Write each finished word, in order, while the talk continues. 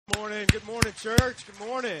morning. Good morning, church. Good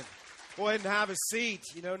morning. Go ahead and have a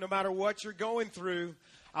seat. You know, no matter what you're going through,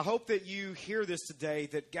 I hope that you hear this today,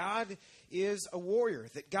 that God is a warrior,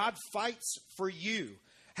 that God fights for you.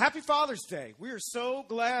 Happy Father's Day. We are so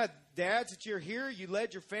glad, dads, that you're here. You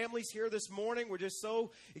led your families here this morning. We're just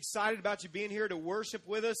so excited about you being here to worship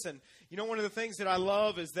with us. And, you know, one of the things that I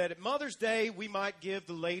love is that at Mother's Day, we might give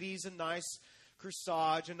the ladies a nice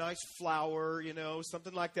corsage, a nice flower, you know,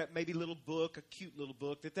 something like that, maybe a little book, a cute little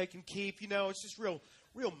book that they can keep. You know, it's just real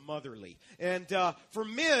motherly. And for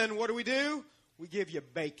men, what do? We give you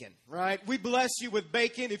bacon, right? We bless you with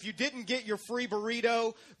bacon. If you didn't get your free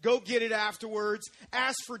burrito, go get it afterwards.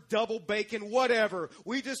 Ask for double bacon, whatever.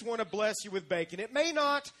 We just want to bless you with bacon. It may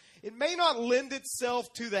not lend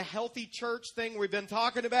itself to the healthy church thing we've been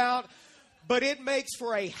talking about, but it makes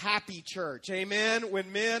for a happy church, amen,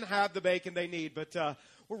 when men have the bacon they need. But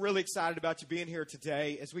we're really excited about you being here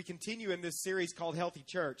today as we continue in this series called Healthy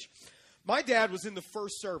Church. My dad was in the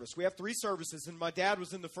first service. We have 3 services, and my dad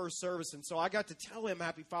was in the first service, and so I got to tell him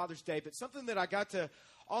Happy Father's Day. But something that I got to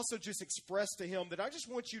also just express to him that I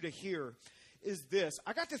just want you to hear is this.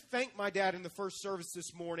 I got to thank my dad in the first service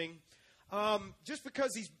this morning just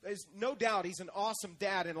because he's no doubt he's an awesome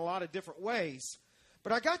dad in a lot of different ways.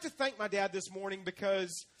 But I got to thank my dad this morning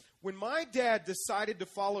because when my dad decided to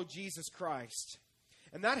follow Jesus Christ,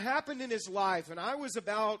 and that happened in his life, and I was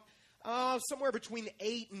about somewhere between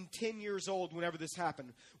 8 and 10 years old whenever this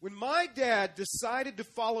happened. When my dad decided to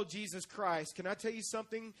follow Jesus Christ, can I tell you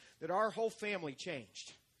something? That our whole family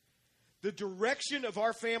changed. The direction of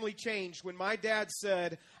our family changed when my dad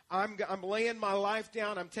said, I'm laying my life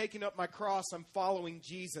down, I'm taking up my cross, I'm following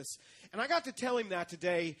Jesus. And I got to tell him that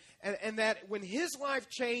today, and that when his life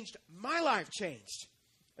changed, my life changed.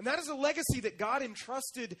 And that is a legacy that God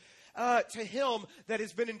entrusted to him, that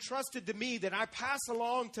has been entrusted to me, that I pass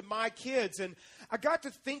along to my kids. And I got to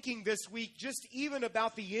thinking this week just even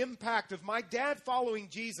about the impact of my dad following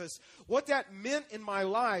Jesus, what that meant in my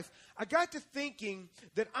life. I got to thinking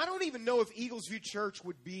that I don't even know if Eaglesview Church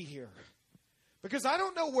would be here. Because I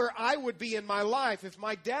don't know where I would be in my life if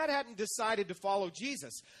my dad hadn't decided to follow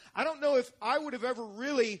Jesus. I don't know if I would have ever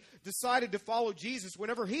really decided to follow Jesus.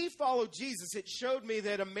 Whenever he followed Jesus, it showed me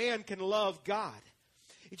that a man can love God.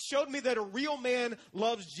 It showed me that a real man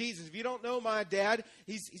loves Jesus. If you don't know my dad,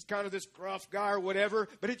 he's kind of this gruff guy or whatever.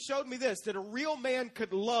 But it showed me this, that a real man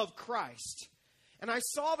could love Christ. And I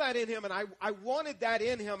saw that in him, and I wanted that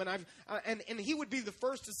in him. And he would be the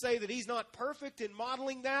first to say that he's not perfect in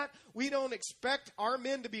modeling that. We don't expect our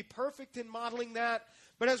men to be perfect in modeling that.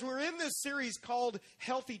 But as we're in this series called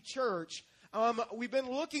Healthy Church, we've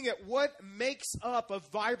been looking at what makes up a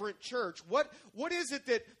vibrant church. What is it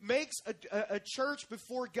that makes a church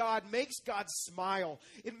before God, makes God smile?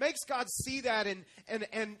 It makes God see that,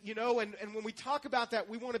 and you know, and when we talk about that,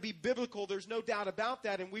 we want to be biblical. There's no doubt about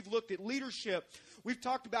that. And we've looked at leadership. We've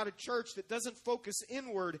talked about a church that doesn't focus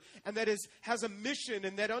inward and that has a mission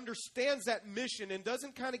and that understands that mission and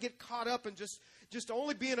doesn't kind of get caught up in just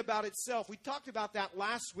only being about itself. We talked about that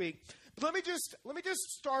last week. But let me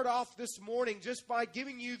just start off this morning just by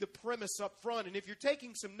giving you the premise up front. And if you're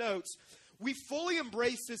taking some notes, we fully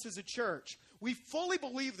embrace this as a church. We fully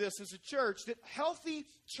believe this as a church, that healthy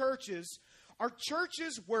churches are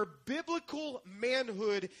churches where biblical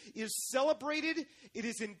manhood is celebrated, it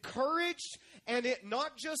is encouraged, and it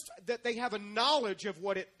not just that they have a knowledge of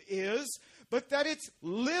what it is, but that it's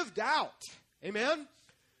lived out. Amen?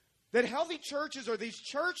 That healthy churches are these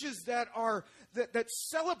churches that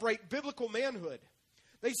celebrate biblical manhood.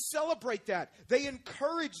 They celebrate that. They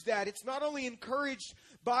encourage that. It's not only encouraged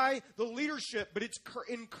by the leadership, but it's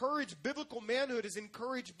encouraged. Biblical manhood is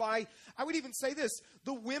encouraged by, I would even say this,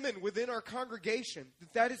 the women within our congregation.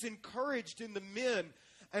 That is encouraged in the men,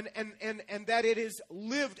 and that it is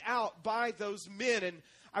lived out by those men. And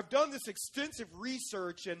I've done this extensive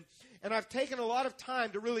research, and I've taken a lot of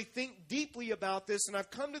time to really think deeply about this, and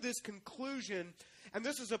I've come to this conclusion. And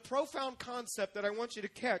this is a profound concept that I want you to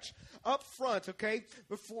catch up front, okay?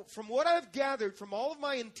 From what I've gathered from all of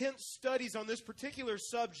my intense studies on this particular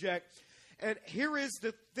subject, and here is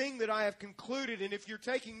the thing that I have concluded, and if you're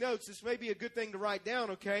taking notes, this may be a good thing to write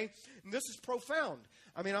down, okay? And this is profound.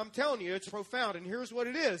 I mean, I'm telling you, it's profound, and here's what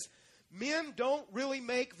it is. Men don't really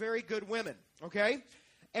make very good women, okay?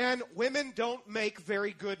 And women don't make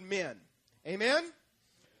very good men. Amen?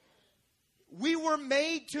 We were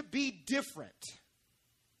made to be different.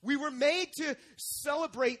 We were made to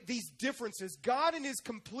celebrate these differences. God, in his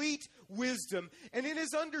complete wisdom and in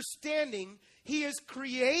his understanding, he has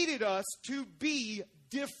created us to be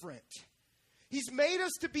different. He's made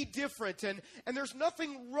us to be different, and there's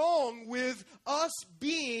nothing wrong with us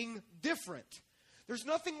being different. There's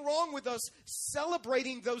nothing wrong with us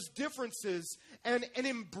celebrating those differences and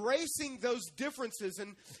embracing those differences.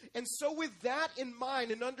 And so with that in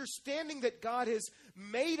mind and understanding that God has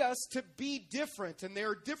made us to be different, and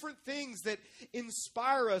there are different things that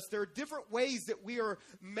inspire us. There are different ways that we are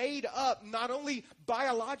made up, not only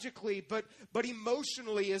biologically, but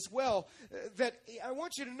emotionally as well. That I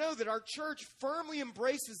want you to know that our church firmly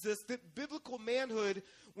embraces this, that biblical manhood,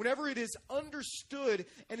 whenever it is understood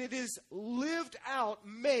and it is lived out,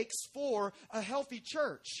 makes for a healthy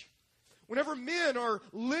church. Whenever men are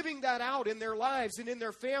living that out in their lives and in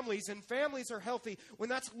their families, and families are healthy, when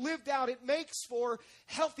that's lived out, it makes for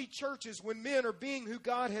healthy churches when men are being who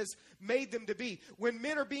God has made them to be. When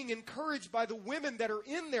men are being encouraged by the women that are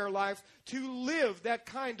in their life to live that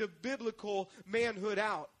kind of biblical manhood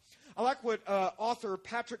out. I like what author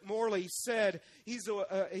Patrick Morley said. He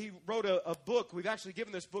wrote a book. We've actually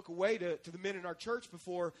given this book away to the men in our church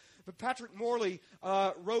before. But Patrick Morley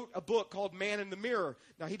wrote a book called Man in the Mirror.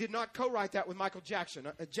 Now, he did not co-write that with Michael Jackson.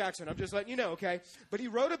 I'm just letting you know, okay? But he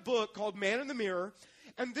wrote a book called Man in the Mirror.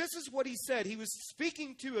 And this is what he said. He was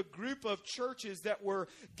speaking to a group of churches that were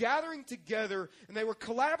gathering together, and they were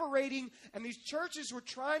collaborating, and these churches were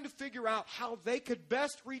trying to figure out how they could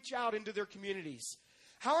best reach out into their communities.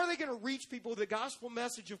 How are they going to reach people with the gospel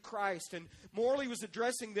message of Christ? And Morley was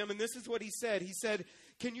addressing them, and this is what he said. He said,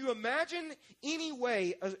 can you imagine any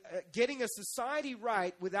way getting a society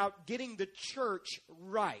right without getting the church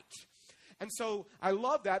right? And so I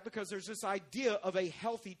love that, because there's this idea of a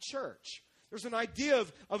healthy church. There's an idea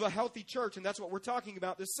of a healthy church, and that's what we're talking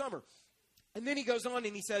about this summer. And then he goes on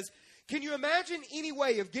and he says, can you imagine any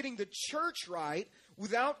way of getting the church right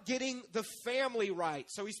without getting the family right?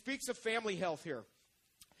 So he speaks of family health here.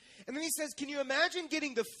 And then he says, can you imagine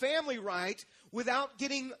getting the family right without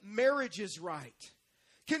getting marriages right?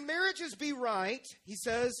 Can marriages be right, he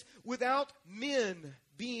says, without men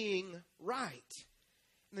being right?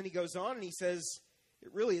 And then he goes on and he says,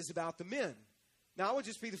 it really is about the men. Now, I would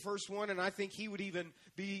just be the first one, and I think he would even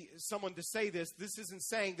be someone to say this. This isn't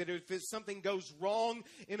saying that if something goes wrong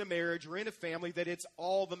in a marriage or in a family, that it's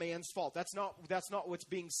all the man's fault. That's not what's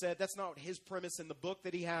being said. That's not his premise in the book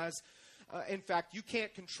that he has. In fact, you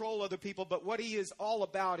can't control other people, but what he is all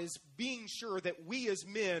about is being sure that we as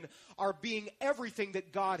men are being everything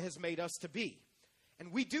that God has made us to be.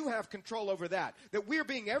 And we do have control over that we're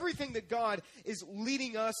being everything that God is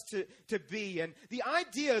leading us to be. And the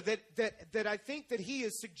idea that I think that he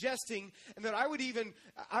is suggesting, and that I would even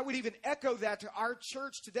echo that to our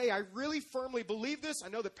church today. I really firmly believe this. I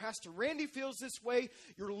know that Pastor Randy feels this way.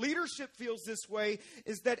 Your leadership feels this way,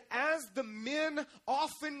 is that as the men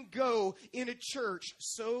often go in a church,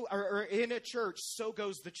 so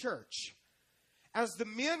goes the church. As the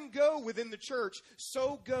men go within the church,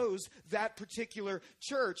 so goes that particular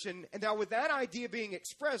church. And now with that idea being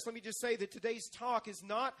expressed, let me just say that today's talk is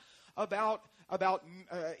not about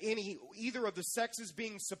either of the sexes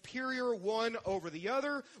being superior one over the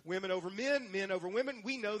other, women over men over women.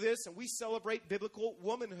 We know this, and we celebrate biblical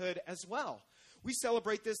womanhood as well. We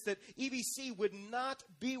celebrate this, that EBC would not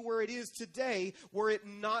be where it is today were it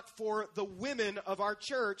not for the women of our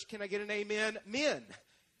church. Can I get an amen? Men.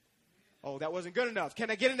 Oh, that wasn't good enough.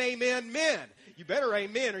 Can I get an amen? Men. You better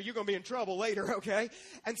amen or you're going to be in trouble later, okay?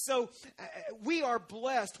 And so we are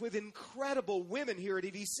blessed with incredible women here at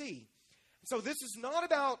EBC. So this is not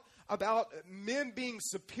about men being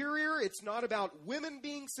superior. It's not about women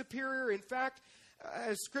being superior. In fact,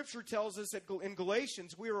 as Scripture tells us in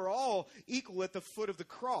Galatians, we are all equal at the foot of the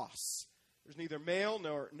cross. There's neither male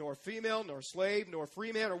nor female, nor slave, nor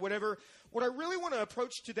free man, or whatever. What I really want to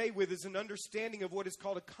approach today with is an understanding of what is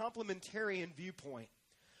called a complementarian viewpoint.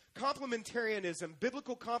 Complementarianism,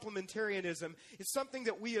 biblical complementarianism, is something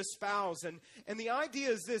that we espouse. And the idea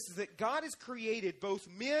is this, is that God has created both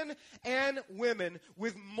men and women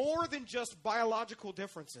with more than just biological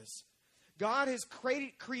differences. God has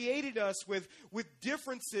created us with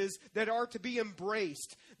differences that are to be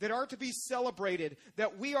embraced, that are to be celebrated,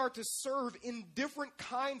 that we are to serve in different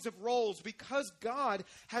kinds of roles because God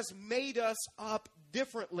has made us up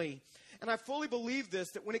differently. And I fully believe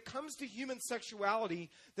this, that when it comes to human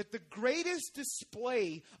sexuality, that the greatest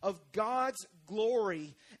display of God's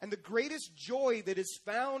glory and the greatest joy that is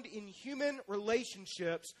found in human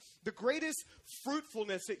relationships, the greatest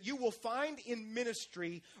fruitfulness that you will find in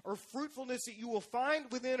ministry or fruitfulness that you will find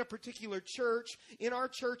within a particular church, in our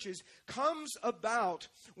churches, comes about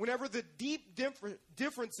whenever the deep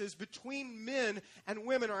differences between men and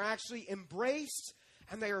women are actually embraced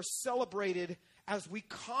and they are celebrated as we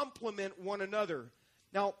complement one another.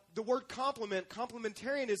 Now, the word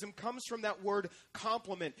complementarianism comes from that word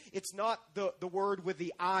compliment. It's not the word with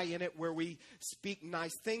the I in it where we speak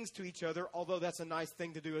nice things to each other, although that's a nice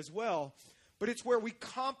thing to do as well. But it's where we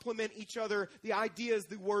complement each other. The idea is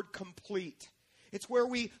the word complete. It's where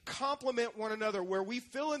we complement one another, where we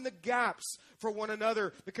fill in the gaps for one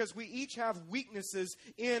another because we each have weaknesses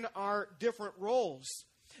in our different roles.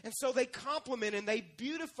 And so they complement and they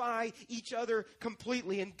beautify each other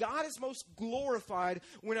completely. And God is most glorified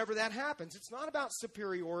whenever that happens. It's not about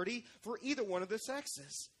superiority for either one of the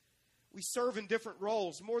sexes. We serve in different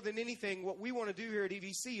roles. More than anything, what we want to do here at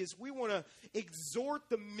EVC is we want to exhort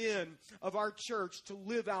the men of our church to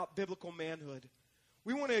live out biblical manhood.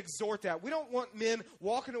 We want to exhort that. We don't want men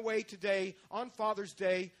walking away today on Father's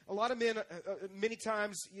Day. A lot of men, many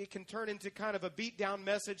times, it can turn into kind of a beat-down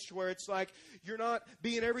message to where it's like, you're not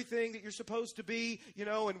being everything that you're supposed to be,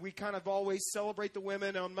 and we kind of always celebrate the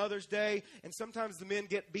women on Mother's Day, and sometimes the men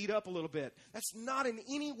get beat up a little bit. That's not in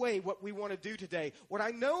any way what we want to do today. What I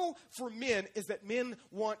know for men is that men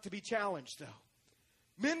want to be challenged, though.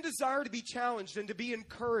 Men desire to be challenged and to be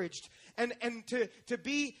encouraged and to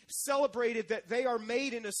be celebrated that they are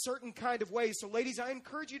made in a certain kind of way. So, ladies, I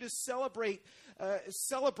encourage you to celebrate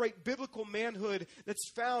biblical manhood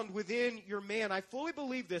that's found within your man. I fully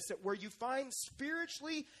believe this, that where you find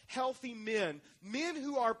spiritually healthy men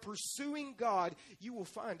who are pursuing God, you will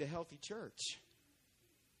find a healthy church.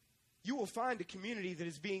 You will find a community that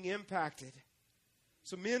is being impacted.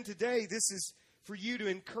 So, men, today, this is for you to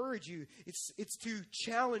encourage you. It's to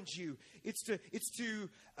challenge you. It's to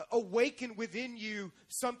awaken within you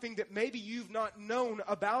something that maybe you've not known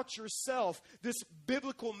about yourself, this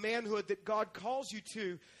biblical manhood that God calls you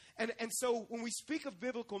to. And so when we speak of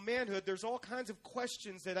biblical manhood, there's all kinds of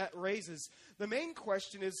questions that raises. The main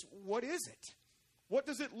question is, what is it? What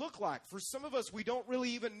does it look like? For some of us, we don't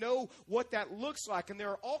really even know what that looks like. And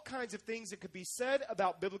there are all kinds of things that could be said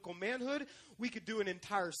about biblical manhood. We could do an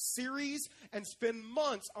entire series and spend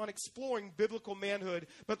months on exploring biblical manhood.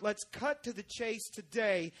 But let's cut to the chase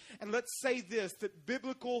today. And let's say this, that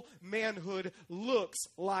biblical manhood looks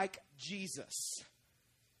like Jesus.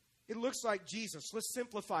 It looks like Jesus. Let's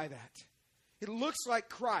simplify that. It looks like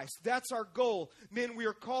Christ. That's our goal. Men, we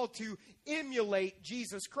are called to emulate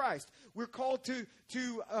Jesus Christ. We're called to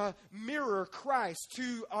mirror Christ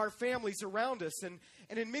to our families around us. And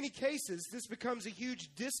in many cases, this becomes a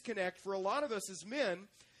huge disconnect for a lot of us as men,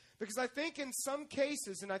 because I think in some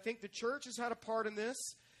cases, and I think the church has had a part in this,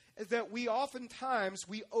 is that we oftentimes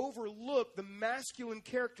overlook the masculine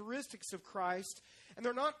characteristics of Christ, and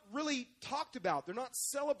they're not really talked about. They're not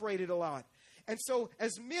celebrated a lot. And so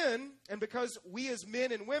as men, and because we as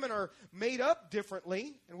men and women are made up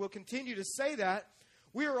differently, and we'll continue to say that,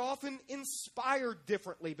 we are often inspired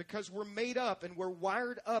differently because we're made up and we're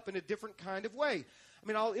wired up in a different kind of way. I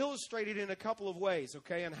mean, I'll illustrate it in a couple of ways,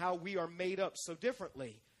 okay, and how we are made up so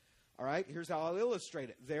differently. All right, here's how I'll illustrate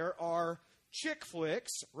it. There are chick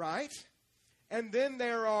flicks, right? And then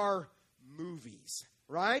there are movies,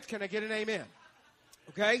 right? Can I get an amen?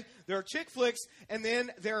 Okay, there are chick flicks, and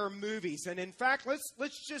then there are movies. And in fact,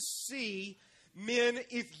 let's just see, men,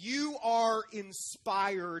 if you are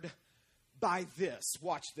inspired by this.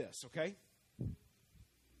 Watch this, okay?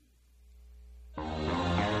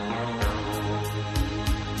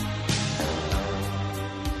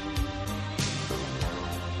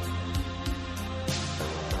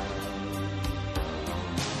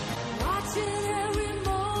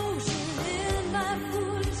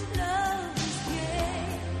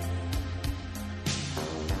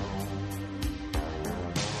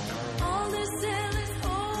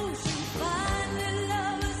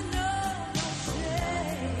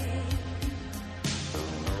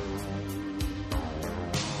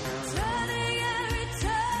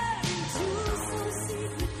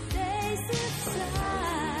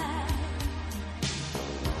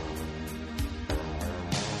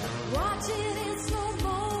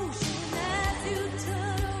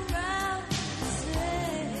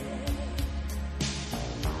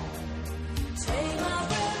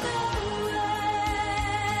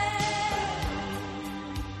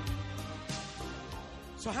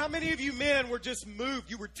 So how many of you men were just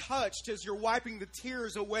moved? You were touched as you're wiping the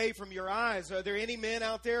tears away from your eyes. Are there any men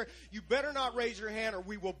out there? You better not raise your hand or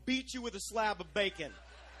we will beat you with a slab of bacon.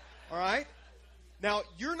 All right? Now,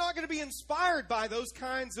 you're not going to be inspired by those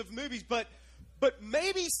kinds of movies, but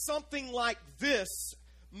maybe something like this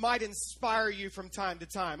might inspire you from time to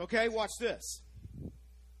time. Okay? Watch this.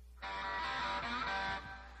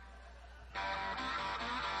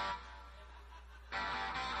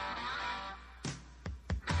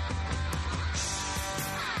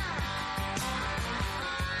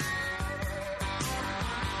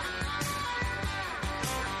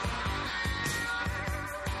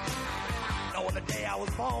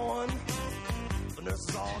 born. The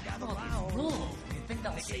nurses all gather round. You think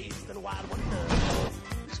that's Gazed in wide wonder.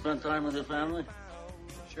 You spend time with your family?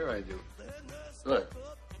 Sure I do. Good.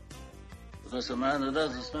 Because a man who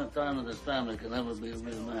doesn't spend time with his family can never be a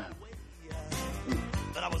real man.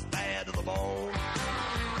 But I was bad to the bone.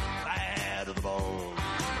 Bad to the bone.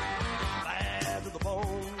 Bad to the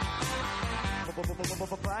bone.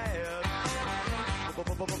 Bad. Bad.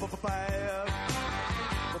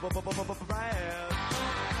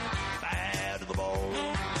 Bad to the bone.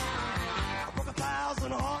 I broke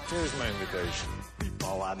 1,000 hearts. Here's my invitation.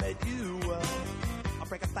 Before I met you, I'll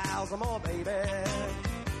break 1,000 more, baby.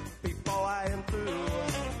 Before I am through,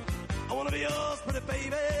 I wanna be yours, pretty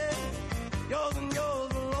baby. Yours and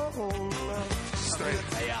yours alone. Straight. I'm gonna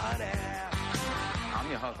tell you, honey. I'm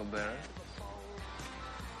your huckleberry.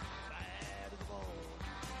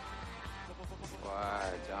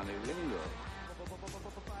 Why, Johnny Ringo.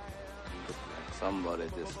 You look like somebody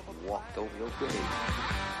just walked over your grave.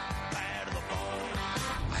 Bad to the bone.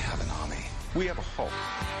 I have an army. We have a hope.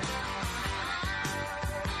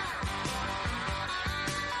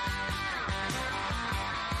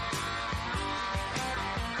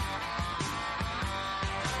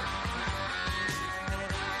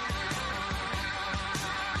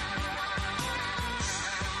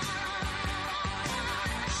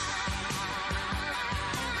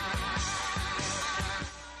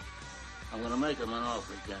 I'm going to make him an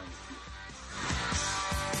offer again.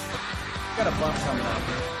 Got a bump coming up.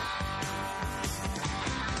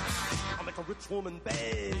 I make a rich woman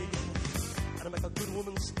beg, and I make a good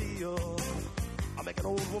woman steal. I make an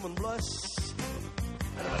old woman blush,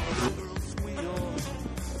 and I make a little girl squeal.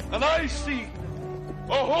 And I see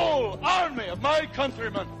a whole army of my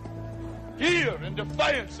countrymen here in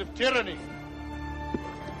defiance of tyranny.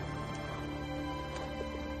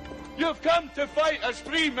 You've come to fight as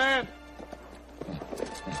free men.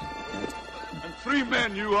 And free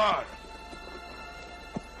men you are.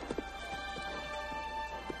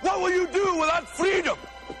 What will you do without freedom?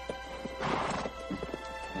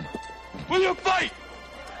 Will you fight?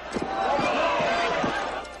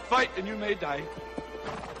 Fight and you may die.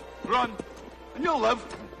 Run and you'll live.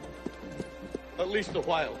 At least a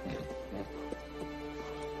while.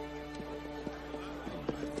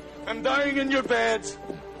 And dying in your beds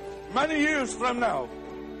many years from now,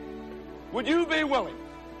 would you be willing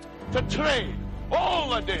to trade all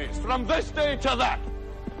the days from this day to that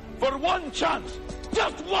for one chance,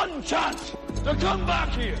 just one chance, to come back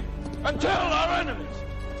here and tell our enemies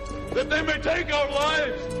that they may take our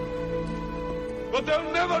lives, but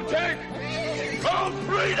they'll never take our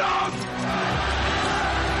freedom?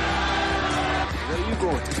 Where are you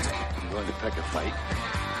going? I'm going to pick a fight.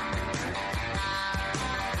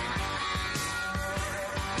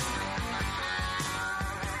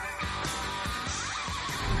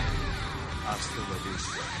 Hasta la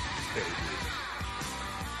vista, baby.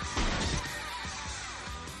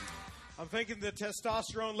 I'm thinking the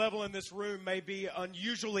testosterone level in this room may be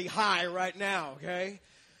unusually high right now, okay?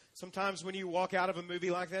 Sometimes when you walk out of a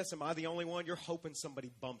movie like this, am I the only one? You're hoping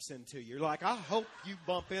somebody bumps into you. You're like, I hope you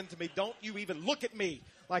bump into me. Don't you even look at me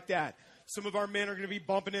like that. Some of our men are going to be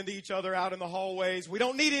bumping into each other out in the hallways. We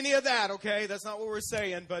don't need any of that, okay? That's not what we're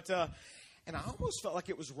saying. But, and I almost felt like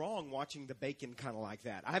it was wrong watching the bacon kind of like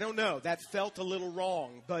that. I don't know. That felt a little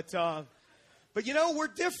wrong. But you know, we're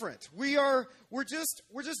different. We're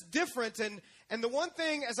just different. And the one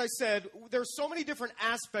thing, as I said, there's so many different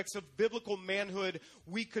aspects of biblical manhood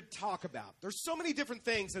we could talk about. There's so many different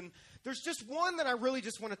things, and there's just one that I really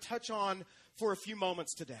just want to touch on for a few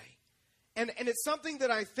moments today. And it's something that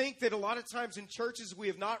I think that a lot of times in churches we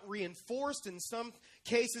have not reinforced. In some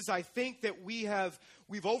cases, I think that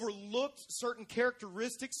we've overlooked certain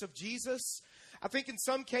characteristics of Jesus. I think in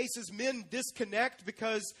some cases men disconnect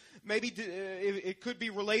because maybe it could be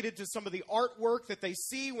related to some of the artwork that they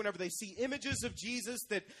see whenever they see images of Jesus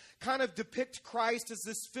that kind of depict Christ as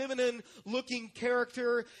this feminine-looking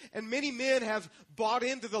character. And many men have bought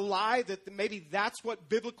into the lie that maybe that's what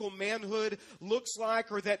biblical manhood looks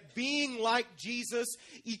like, or that being like Jesus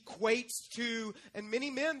equates to, and many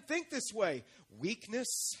men think this way,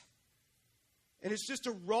 weakness. And it's just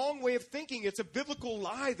a wrong way of thinking. It's a biblical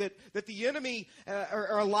lie that the enemy,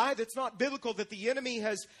 or a lie that's not biblical, that the enemy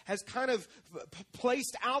has kind of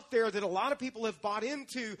placed out there that a lot of people have bought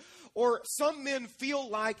into. Or some men feel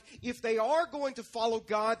like if they are going to follow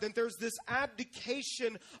God, then there's this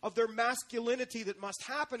abdication of their masculinity that must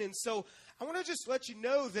happen. And so I want to just let you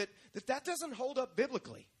know that doesn't hold up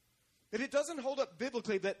biblically. That it doesn't hold up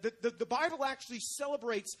biblically, that the Bible actually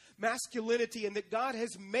celebrates masculinity and that God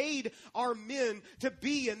has made our men to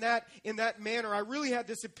be in that manner. I really had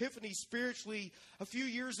this epiphany spiritually a few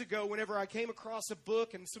years ago whenever I came across a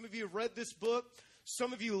book, and some of you have read this book.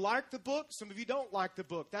 Some of you like the book, some of you don't like the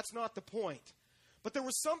book. That's not the point. But there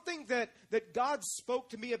was something that God spoke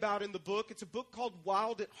to me about in the book. It's a book called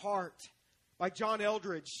Wild at Heart by John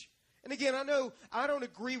Eldredge. And again, I know I don't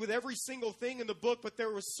agree with every single thing in the book, but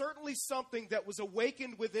there was certainly something that was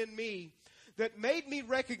awakened within me that made me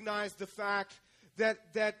recognize the fact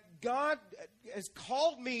that God has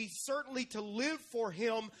called me certainly to live for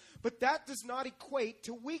Him, but that does not equate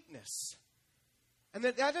to weakness. And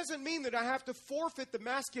that doesn't mean that I have to forfeit the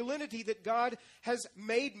masculinity that God has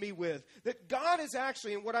made me with. That God has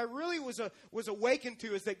actually, and what I really was awakened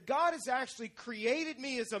to is that God has actually created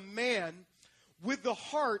me as a man with the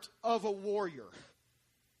heart of a warrior.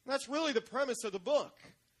 And that's really the premise of the book.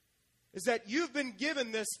 Is that you've been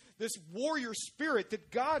given this warrior spirit that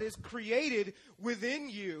God has created within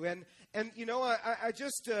you. And you know,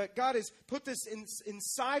 God has put this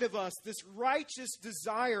inside of us, this righteous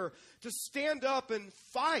desire to stand up and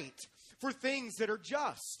fight for things that are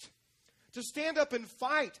just. To stand up and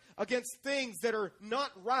fight against things that are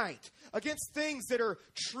not right, against things that are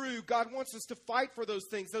true. God wants us to fight for those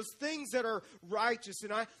things that are righteous.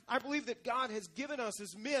 And I believe that God has given us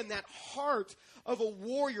as men that heart of a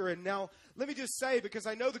warrior. And now, let me just say, because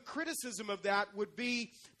I know the criticism of that would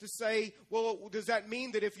be to say, well, does that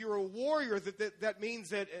mean that if you're a warrior, that means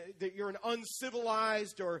that you're an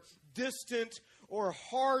uncivilized or distant or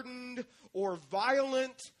hardened or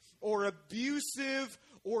violent or abusive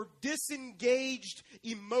or disengaged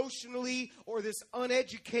emotionally, or this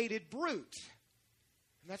uneducated brute?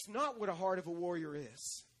 And that's not what a heart of a warrior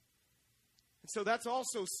is. And so that's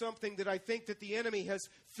also something that I think that the enemy has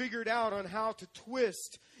figured out on how to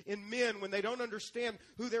twist in men when they don't understand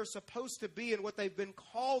who they're supposed to be and what they've been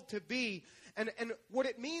called to be. And what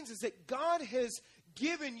it means is that God has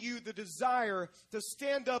given you the desire to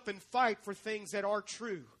stand up and fight for things that are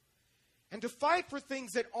true. And to fight for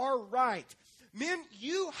things that are right. Men,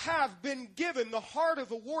 you have been given the heart of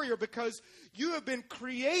a warrior because you have been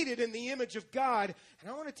created in the image of God. And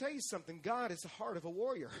I want to tell you something. God is the heart of a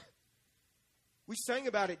warrior. We sang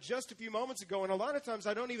about it just a few moments ago, and a lot of times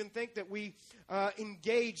I don't even think that we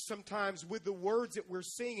engage sometimes with the words that we're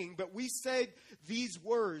singing, but we said these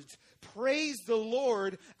words, praise the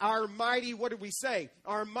Lord, our mighty, what did we say?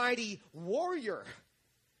 Our mighty warrior.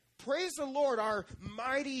 Praise the Lord, our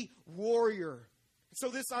mighty warrior. So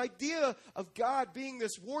this idea of God being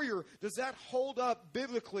this warrior, does that hold up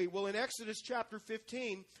biblically? Well, in Exodus chapter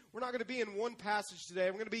 15, we're not going to be in one passage today.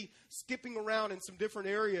 We're going to be skipping around in some different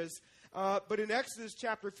areas. But in Exodus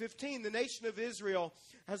chapter 15, the nation of Israel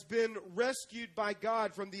has been rescued by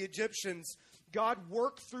God from the Egyptians. God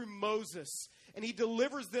worked through Moses, and He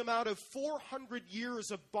delivers them out of 400 years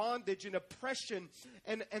of bondage and oppression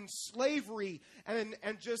and slavery and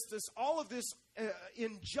just this all of this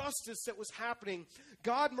injustice that was happening.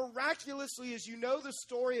 God miraculously, as you know the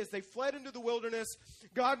story, as they fled into the wilderness,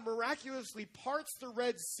 God miraculously parts the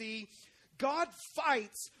Red Sea. God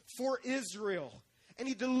fights for Israel. And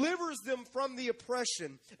He delivers them from the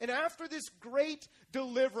oppression. And after this great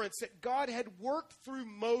deliverance that God had worked through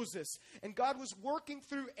Moses, and God was working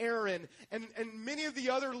through Aaron and many of the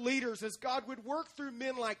other leaders, as God would work through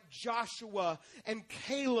men like Joshua and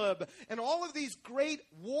Caleb and all of these great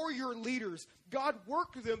warrior leaders, God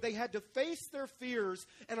worked with them. They had to face their fears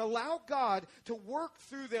and allow God to work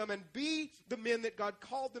through them and be the men that God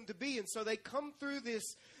called them to be. And so they come through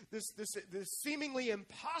this seemingly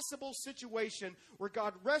impossible situation where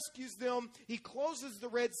God rescues them. He closes the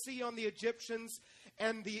Red Sea on the Egyptians,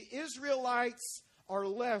 and the Israelites are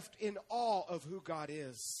left in awe of who God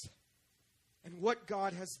is and what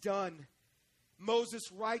God has done. Moses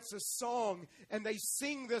writes a song, and they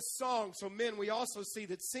sing this song. So men, we also see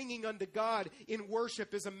that singing unto God in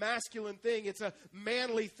worship is a masculine thing. It's a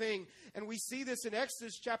manly thing. And we see this in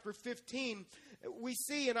Exodus chapter 15. We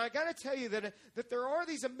see, and I got to tell you that there are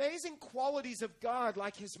these amazing qualities of God,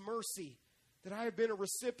 like His mercy, that I have been a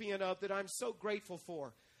recipient of, that I'm so grateful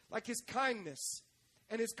for. Like His kindness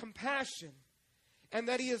and His compassion, and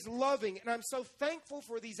that He is loving. And I'm so thankful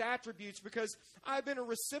for these attributes because I've been a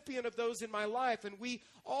recipient of those in my life, and we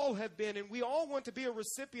all have been, and we all want to be a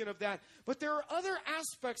recipient of that. But there are other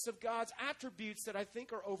aspects of God's attributes that I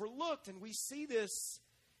think are overlooked, and we see this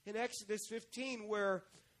in Exodus 15 where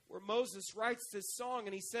Moses writes this song,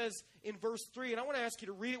 and he says in verse 3, and I want to ask you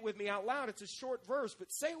to read it with me out loud. It's a short verse,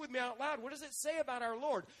 but say it with me out loud. What does it say about our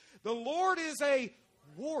Lord? The Lord is a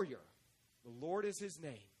warrior. The Lord is His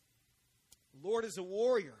name. The Lord is a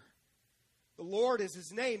warrior. The Lord is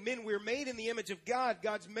his name. Men, we're made in the image of God.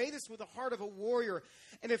 God's made us with the heart of a warrior.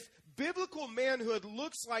 And if biblical manhood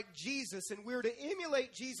looks like Jesus and we're to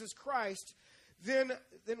emulate Jesus Christ, then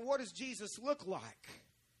what does Jesus look like?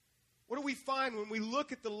 What do we find when we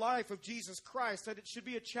look at the life of Jesus Christ? That it should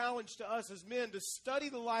be a challenge to us as men to study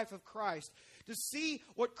the life of Christ, to see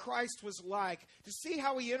what Christ was like, to see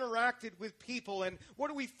how he interacted with people. And what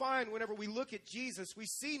do we find whenever we look at Jesus? We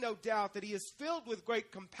see, no doubt, that he is filled with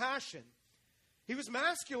great compassion. He was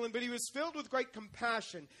masculine, but he was filled with great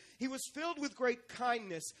compassion. He was filled with great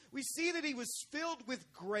kindness. We see that he was filled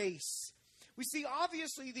with grace. We see,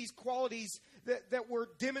 obviously, these qualities that were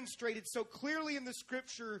demonstrated so clearly in the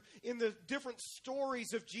Scripture, in the different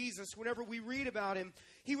stories of Jesus, whenever we read about him.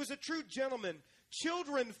 He was a true gentleman.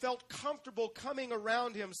 Children felt comfortable coming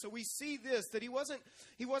around him. So we see this, that he wasn't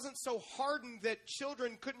so hardened that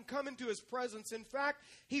children couldn't come into his presence. In fact,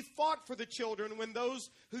 he fought for the children when those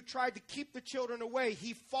who tried to keep the children away.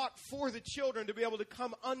 He fought for the children to be able to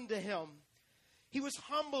come unto him. He was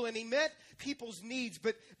humble and he met people's needs.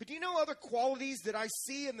 But do you know other qualities that I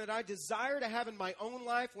see and that I desire to have in my own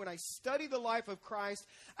life when I study the life of Christ?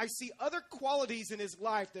 I see other qualities in his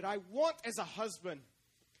life that I want as a husband.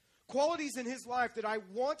 Qualities in his life that I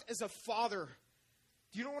want as a father.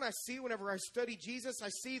 Do you know what I see whenever I study Jesus? I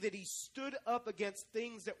see that he stood up against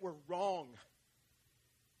things that were wrong.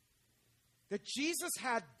 That Jesus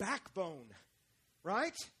had backbone,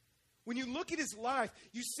 right? When you look at his life,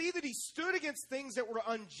 you see that he stood against things that were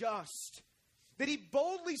unjust. That he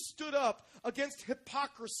boldly stood up against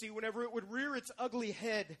hypocrisy whenever it would rear its ugly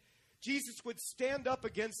head. Jesus would stand up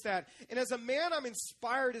against that. And as a man, I'm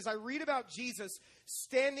inspired as I read about Jesus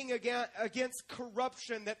standing against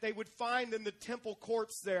corruption that they would find in the temple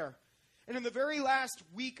courts there. And in the very last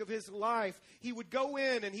week of his life, he would go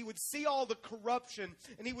in and he would see all the corruption.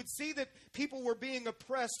 And he would see that people were being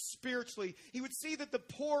oppressed spiritually. He would see that the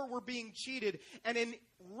poor were being cheated. And in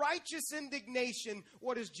righteous indignation,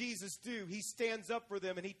 what does Jesus do? He stands up for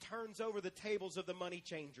them and he turns over the tables of the money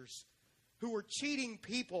changers, who were cheating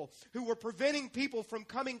people, who were preventing people from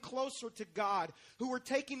coming closer to God, who were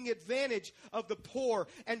taking advantage of the poor.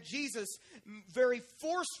 And Jesus very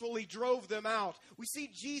forcefully drove them out. We see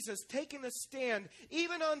Jesus taking a stand,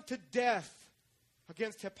 even unto death,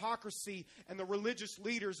 against hypocrisy and the religious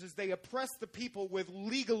leaders as they oppressed the people with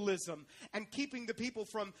legalism and keeping the people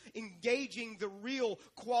from engaging the real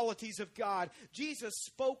qualities of God. Jesus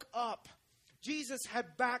spoke up. Jesus had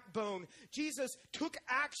backbone. Jesus took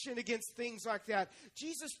action against things like that.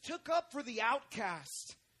 Jesus took up for the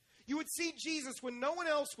outcast. You would see Jesus when no one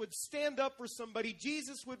else would stand up for somebody.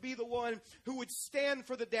 Jesus would be the one who would stand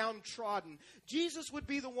for the downtrodden. Jesus would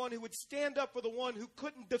be the one who would stand up for the one who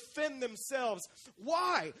couldn't defend themselves.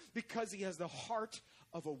 Why? Because he has the heart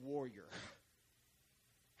of a warrior.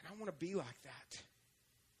 And I want to be like that.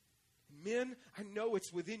 Men, I know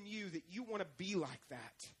it's within you that you want to be like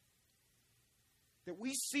that. That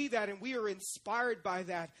we see that and we are inspired by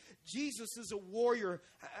that. Jesus is a warrior.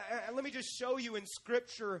 Let me just show you in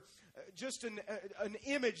Scripture just an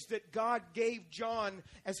image that God gave John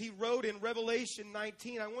as he wrote in Revelation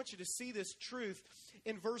 19. I want you to see this truth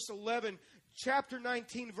in verse 11. Chapter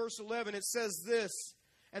 19, verse 11, it says this.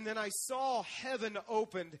 And then I saw heaven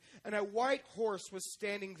opened, and a white horse was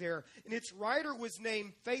standing there, and its rider was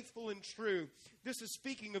named Faithful and True. This is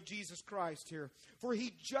speaking of Jesus Christ here. For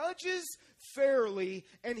he judges fairly,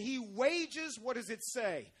 and he wages, what does it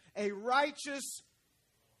say? A righteous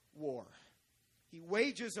war. He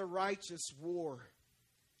wages a righteous war.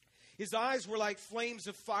 His eyes were like flames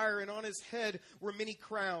of fire, and on his head were many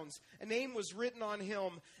crowns. A name was written on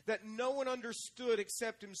him that no one understood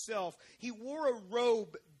except himself. He wore a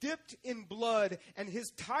robe dipped in blood, and his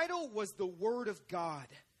title was the Word of God.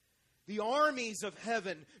 The armies of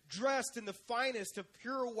heaven dressed in the finest of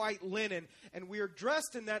pure white linen, and we are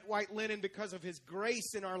dressed in that white linen because of his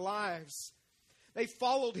grace in our lives. They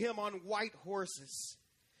followed him on white horses.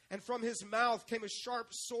 And from his mouth came a sharp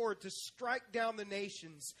sword to strike down the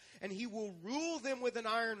nations. And he will rule them with an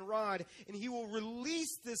iron rod. And he will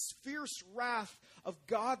release this fierce wrath of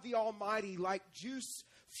God the Almighty like juice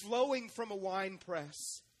flowing from a winepress.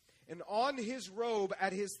 And on his robe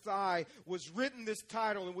at his thigh was written this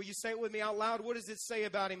title. And will you say it with me out loud? What does it say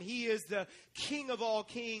about him? He is the King of all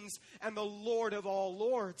kings and the Lord of all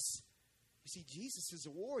lords. You see, Jesus is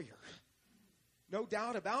a warrior. No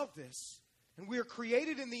doubt about this. And we are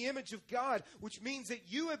created in the image of God, which means that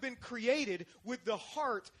you have been created with the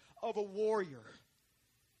heart of a warrior.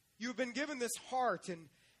 You've been given this heart. And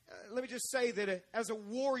let me just say that as a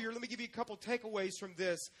warrior, let me give you a couple takeaways from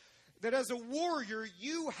this. That as a warrior,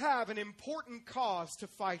 you have an important cause to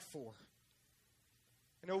fight for.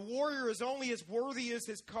 And a warrior is only as worthy as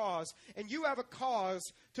his cause. And you have a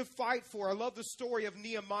cause to fight for. I love the story of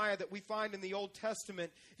Nehemiah that we find in the Old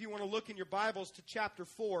Testament. If you want to look in your Bibles to chapter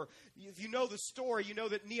 4. If you know the story, you know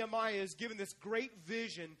that Nehemiah is given this great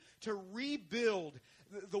vision to rebuild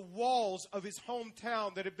the walls of his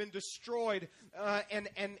hometown that have been destroyed.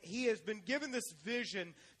 And he has been given this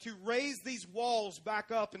vision to raise these walls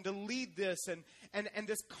back up and to lead this. And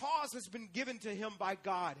this cause has been given to him by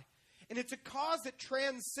God. And it's a cause that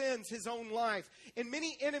transcends his own life. And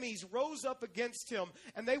many enemies rose up against him.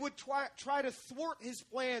 And they would try to thwart his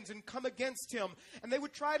plans and come against him. And they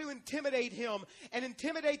would try to intimidate him and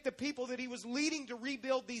intimidate the people that he was leading to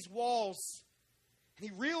rebuild these walls. And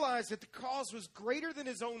he realized that the cause was greater than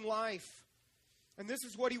his own life. And this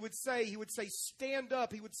is what he would say. He would say, stand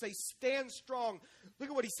up. He would say, stand strong. Look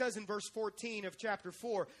at what he says in verse 14 of chapter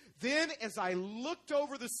 4. Then as I looked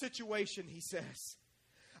over the situation, he says,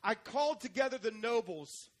 I called together the nobles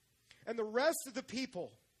and the rest of the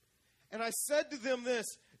people, and I said to them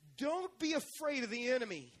this, don't be afraid of the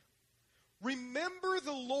enemy. Remember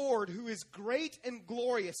the Lord who is great and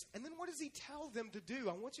glorious. And then what does he tell them to do?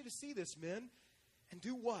 I want you to see this, men. And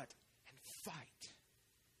do what? And fight.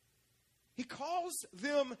 He calls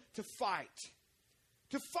them to fight.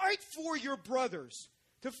 To fight for your brothers.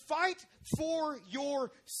 To fight for your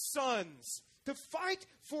sons. To fight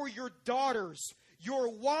for your daughters.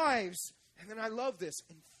 Your wives, and then I love this,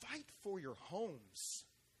 and fight for your homes.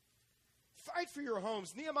 Fight for your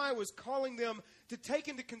homes. Nehemiah was calling them to take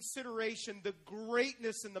into consideration the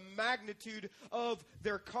greatness and the magnitude of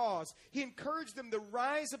their cause. He encouraged them to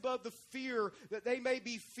rise above the fear that they may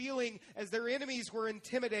be feeling as their enemies were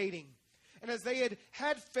intimidating. And as they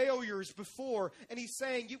had failures before, and he's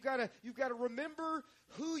saying, you've got to remember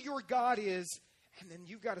who your God is, and then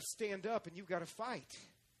you've got to stand up and you've got to fight.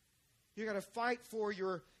 You've got to fight for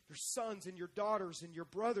your sons and your daughters and your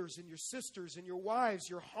brothers and your sisters and your wives,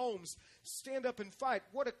 your homes. Stand up and fight.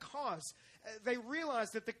 What a cause. They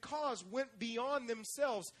realized that the cause went beyond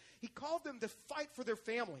themselves. He called them to fight for their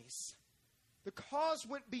families. The cause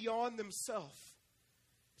went beyond themselves.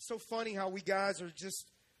 It's so funny how we guys are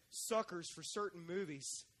just suckers for certain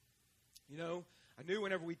movies. You know, I knew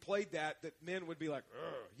whenever we played that men would be like,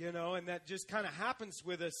 you know, and that just kind of happens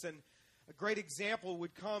with us. And a great example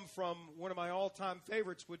would come from one of my all-time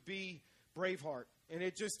favorites would be Braveheart. And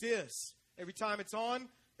it just is. Every time it's on,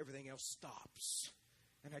 everything else stops.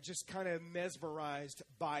 And I just kind of mesmerized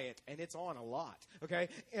by it. And it's on a lot, okay?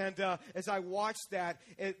 And as I watched that,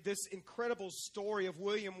 this incredible story of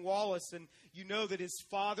William Wallace, and you know that his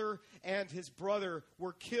father and his brother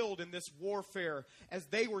were killed in this warfare as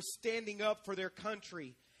they were standing up for their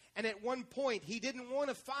country. And at one point, he didn't want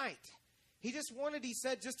to fight. He just wanted, he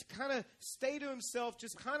said, just to kind of stay to himself,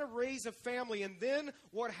 just kind of raise a family. And then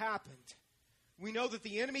what happened? We know that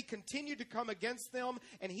the enemy continued to come against them,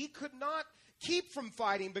 and he could not keep from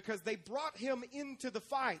fighting because they brought him into the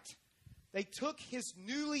fight. They took his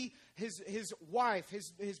wife,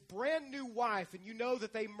 his brand new wife, and you know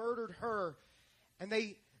that they murdered her. And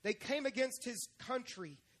they came against his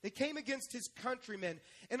country. They came against his countrymen.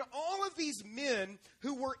 And all of these men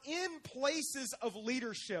who were in places of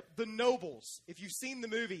leadership, the nobles, if you've seen the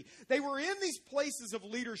movie, they were in these places of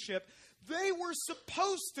leadership. They were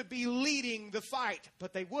supposed to be leading the fight,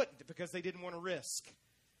 but they wouldn't because they didn't want to risk.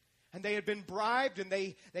 And they had been bribed, and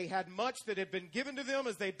they had much that had been given to them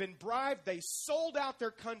as they'd been bribed. They sold out their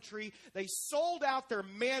country. They sold out their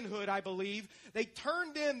manhood, I believe. They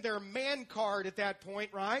turned in their man card at that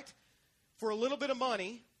point, right, for a little bit of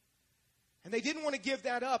money. And they didn't want to give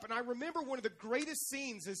that up. And I remember one of the greatest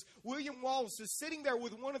scenes is William Wallace is sitting there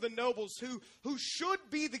with one of the nobles who should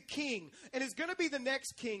be the king and is going to be the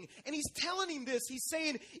next king. And he's telling him this. He's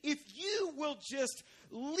saying, if you will just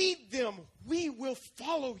lead them, we will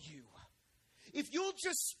follow you. If you'll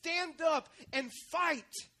just stand up and fight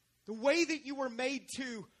the way that you were made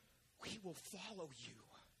to, we will follow you.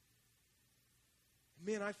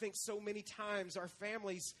 Men, I think so many times our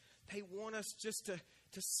families, they want us just to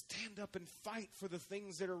stand up and fight for the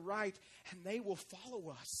things that are right, and they will follow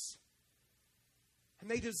us. And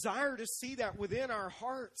they desire to see that within our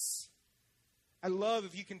hearts. I love,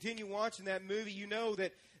 if you continue watching that movie, you know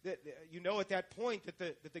that you know at that point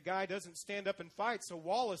that the guy doesn't stand up and fight. So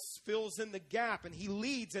Wallace fills in the gap, and he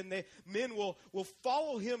leads, and the men will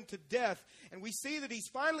follow him to death. And we see that he's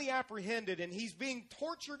finally apprehended, and he's being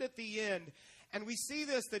tortured at the end. And we see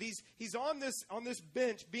this, that he's on this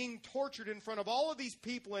bench being tortured in front of all of these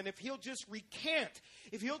people. And if he'll just recant,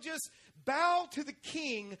 if he'll just bow to the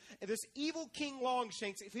king, this evil King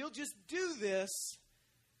Longshanks, if he'll just do this,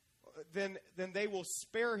 then they will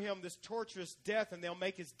spare him this torturous death, and they'll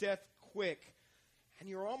make his death quick. And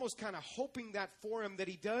you're almost kind of hoping that for him that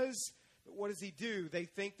he does. But what does he do? They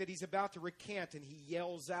think that he's about to recant, and he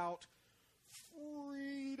yells out,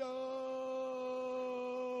 "Freedom!"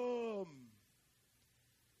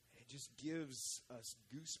 It just gives us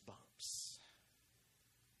goosebumps.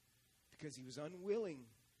 Because he was unwilling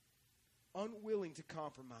to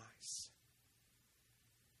compromise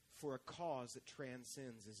for a cause that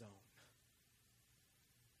transcends his own.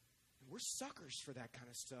 And we're suckers for that kind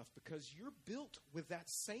of stuff because you're built with that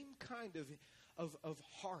same kind of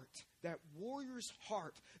heart, that warrior's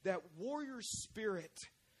heart, that warrior's spirit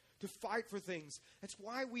to fight for things. That's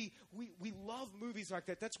why we love movies like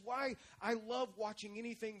that. That's why I love watching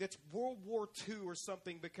anything that's World War II or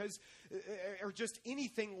something, because, or just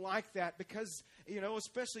anything like that, because,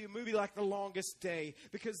 especially a movie like The Longest Day,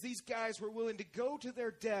 because these guys were willing to go to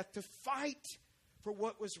their death to fight for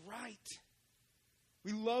what was right.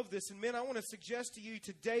 We love this. And men, I want to suggest to you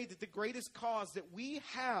today that the greatest cause that we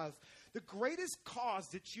have, the greatest cause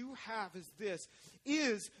that you have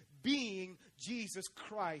is being Jesus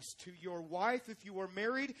Christ to your wife if you are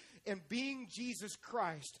married, and being Jesus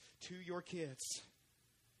Christ to your kids.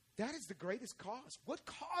 That is the greatest cause. What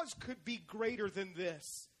cause could be greater than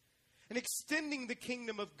this? And extending the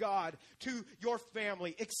kingdom of God to your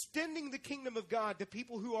family, extending the kingdom of God to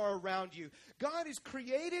people who are around you. God has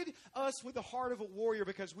created us with the heart of a warrior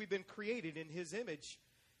because we've been created in His image.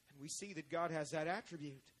 And we see that God has that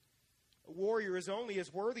attribute. A warrior is only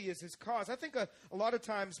as worthy as his cause. I think a lot of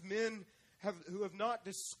times men who have not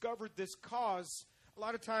discovered this cause, a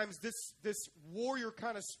lot of times this warrior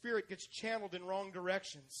kind of spirit gets channeled in wrong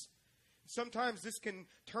directions. Sometimes this can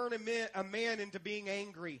turn a man into being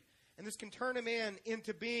angry. And this can turn a man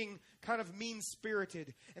into being kind of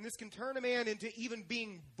mean-spirited. And this can turn a man into even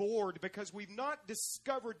being bored because we've not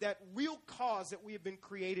discovered that real cause that we have been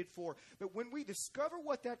created for. But when we discover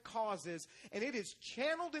what that cause is, and it is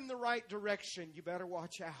channeled in the right direction, you better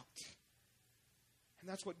watch out. And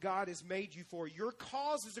that's what God has made you for. Your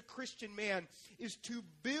cause as a Christian man is to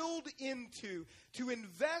build into, to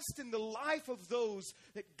invest in the life of those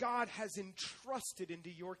that God has entrusted into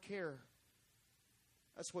your care.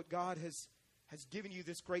 That's what God has given you,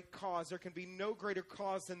 this great cause. There can be no greater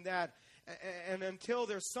cause than that. And until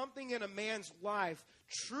there's something in a man's life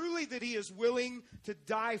truly that he is willing to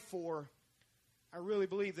die for, I really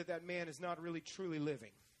believe that man is not really truly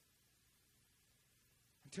living.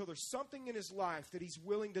 Until there's something in his life that he's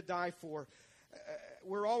willing to die for.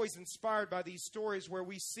 We're always inspired by these stories where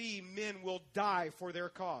we see men will die for their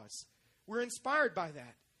cause. We're inspired by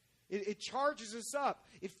that. It charges us up.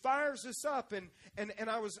 It fires us up. And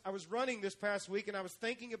I was running this past week, and I was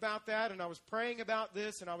thinking about that, and I was praying about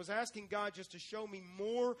this, and I was asking God just to show me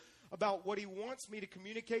more about what He wants me to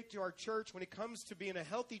communicate to our church when it comes to being a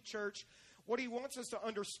healthy church, what He wants us to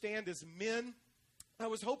understand as men. I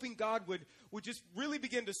was hoping God would just really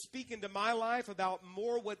begin to speak into my life about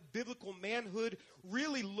more what biblical manhood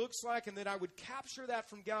really looks like, and that I would capture that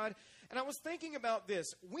from God. And I was thinking about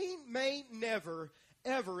this. We may never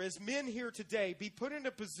ever, as men here today, be put in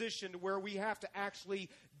a position where we have to actually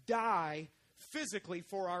die physically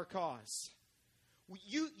for our cause.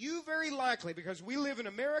 You very likely, because we live in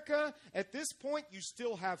America, at this point, you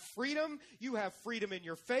still have freedom. You have freedom in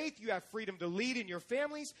your faith. You have freedom to lead in your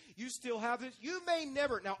families. You still have this. You may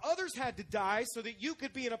never. Now, others had to die so that you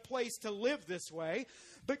could be in a place to live this way.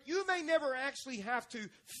 But you may never actually have to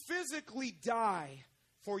physically die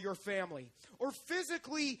for your family, or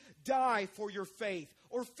physically die for your faith,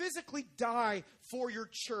 or physically die for your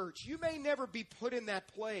church. You may never be put in that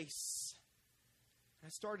place. I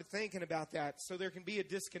started thinking about that, so there can be a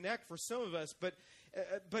disconnect for some of us. But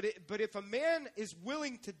if a man is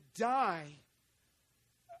willing to die,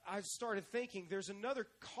 I started thinking there's another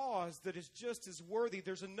cause that is just as worthy.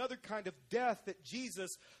 There's another kind of death that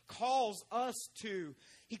Jesus calls us to.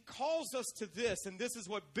 He calls us to this, and this is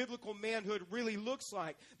what biblical manhood really looks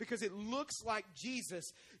like, because it looks like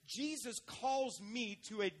Jesus. Jesus calls me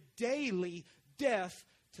to a daily death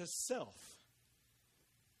to self.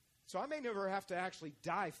 So I may never have to actually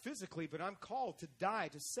die physically, but I'm called to die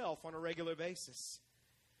to self on a regular basis,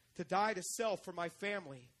 to die to self for my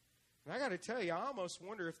family. And I got to tell you, I almost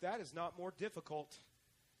wonder if that is not more difficult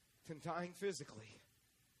than dying physically,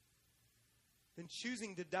 than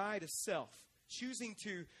choosing to die to self, choosing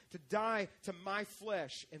to die to my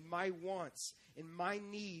flesh and my wants and my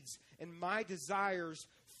needs and my desires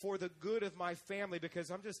for the good of my family, because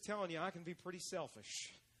I'm just telling you, I can be pretty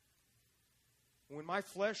selfish. When my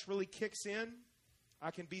flesh really kicks in,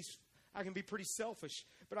 I can be pretty selfish.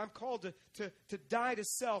 But I'm called to die to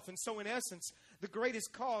self. And so in essence, The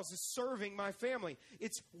greatest cause is serving my family.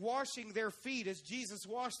 It's washing their feet as Jesus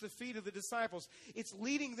washed the feet of the disciples. It's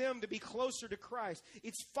leading them to be closer to Christ.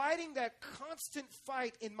 It's fighting that constant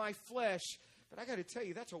fight in my flesh. But I got to tell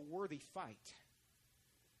you, that's a worthy fight.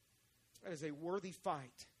 That is a worthy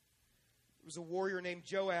fight. There was a warrior named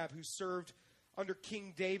Joab who served under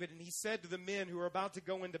King David, and he said to the men who were about to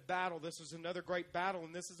go into battle, this was another great battle,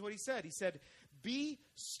 and this is what he said. He said, "Be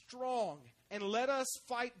strong and let us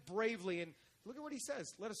fight bravely." And look at what he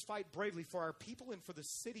says. Let us fight bravely for our people and for the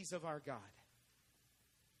cities of our God.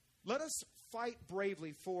 Let us fight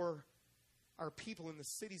bravely for our people and the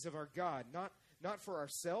cities of our God, not for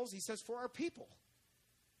ourselves. He says for our people.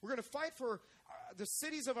 We're going to fight for the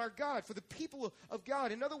cities of our God, for the people of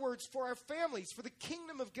God. In other words, for our families, for the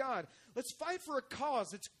kingdom of God. Let's fight for a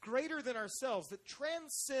cause that's greater than ourselves, that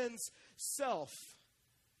transcends self.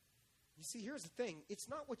 You see, here's the thing. It's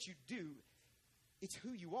not what you do, it's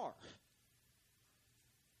who you are.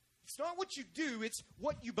 It's not what you do, it's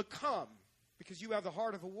what you become, because you have the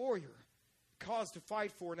heart of a warrior, cause to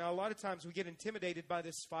fight for. Now, a lot of times we get intimidated by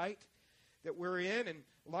this fight that we're in, and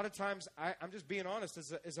a lot of times, I'm just being honest,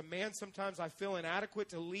 as a man, sometimes I feel inadequate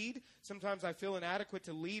to lead. Sometimes I feel inadequate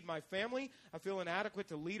to lead my family. I feel inadequate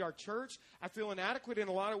to lead our church. I feel inadequate in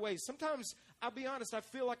a lot of ways. Sometimes, I'll be honest, I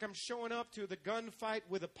feel like I'm showing up to the gunfight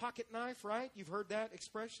with a pocket knife, right? You've heard that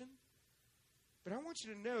expression? But I want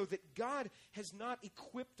you to know that God has not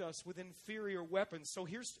equipped us with inferior weapons. So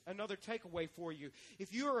here's another takeaway for you.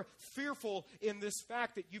 If you're fearful in this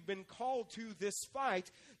fact that you've been called to this fight,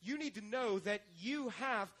 you need to know that you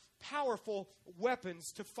have powerful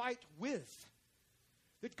weapons to fight with.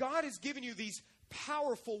 That God has given you these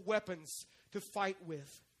powerful weapons to fight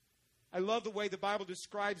with. I love the way the Bible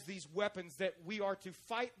describes these weapons that we are to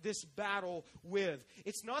fight this battle with.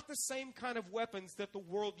 It's not the same kind of weapons that the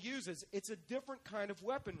world uses. It's a different kind of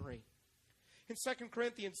weaponry. In 2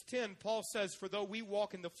 Corinthians 10, Paul says, "For though we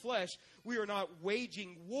walk in the flesh, we are not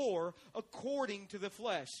waging war according to the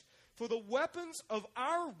flesh. For the weapons of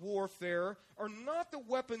our warfare are not the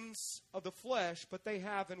weapons of the flesh, but they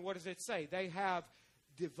have," and what does it say? They have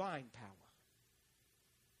divine power.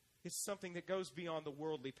 It's something that goes beyond the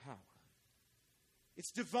worldly power. It's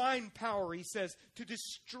divine power, he says, to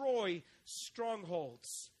destroy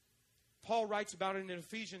strongholds. Paul writes about it in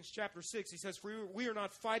Ephesians chapter 6. He says, "For we are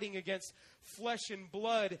not fighting against flesh and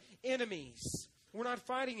blood enemies." We're not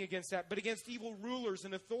fighting against that, but against evil rulers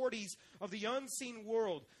and authorities of the unseen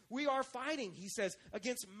world. We are fighting, he says,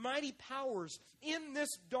 against mighty powers in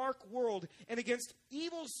this dark world and against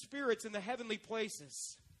evil spirits in the heavenly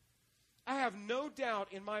places. I have no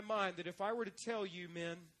doubt in my mind that if I were to tell you,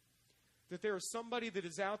 men, that there is somebody that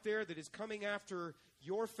is out there that is coming after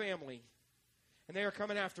your family, and they are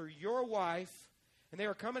coming after your wife, and they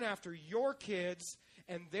are coming after your kids,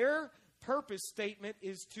 and their purpose statement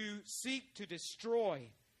is to seek to destroy,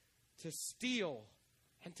 to steal,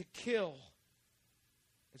 and to kill.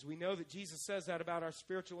 As we know that Jesus says that about our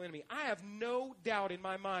spiritual enemy. I have no doubt in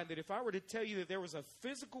my mind that if I were to tell you that there was a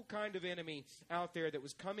physical kind of enemy out there that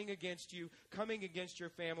was coming against you, coming against your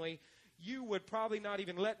family, you would probably not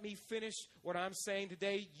even let me finish what I'm saying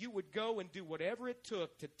today. You would go and do whatever it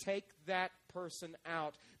took to take that person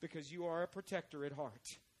out because you are a protector at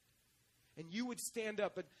heart. And you would stand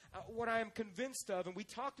up. But what I am convinced of, and we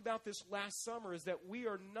talked about this last summer, is that we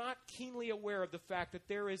are not keenly aware of the fact that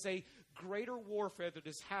there is a greater warfare that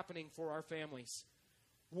is happening for our families.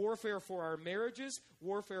 Warfare for our marriages,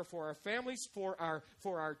 warfare for our families, for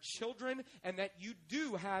our children, and that you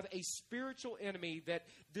do have a spiritual enemy that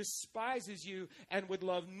despises you and would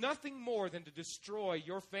love nothing more than to destroy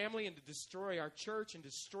your family and to destroy our church and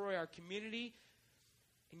destroy our community.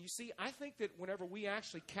 And you see, I think that whenever we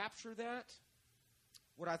actually capture that,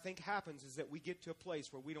 what I think happens is that we get to a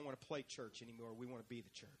place where we don't want to play church anymore. We want to be the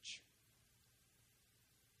church.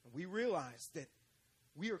 And we realize that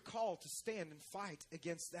we are called to stand and fight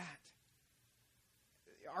against that.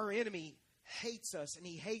 Our enemy hates us, and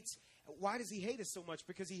he hates. Why does he hate us so much?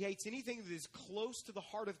 Because he hates anything that is close to the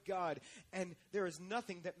heart of God, and there is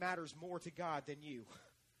nothing that matters more to God than you.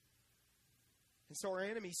 And so our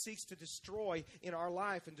enemy seeks to destroy in our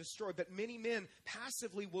life and destroy. But many men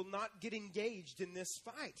passively will not get engaged in this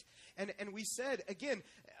fight. And we said, again,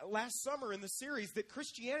 last summer in the series, that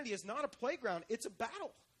Christianity is not a playground. It's a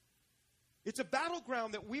battle. It's a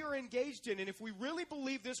battleground that we are engaged in. And if we really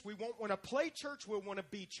believe this, we won't want to play church. We'll want to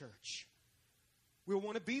be church. We'll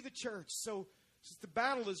want to be the church. So since the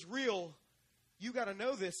battle is real, you got to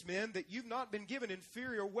know this, men, that you've not been given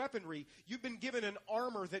inferior weaponry. You've been given an armor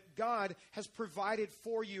armor that God has provided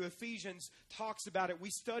for you. Ephesians talks about it. We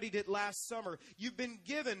studied it last summer. You've been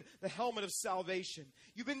given the helmet of salvation.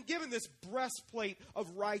 You've been given this breastplate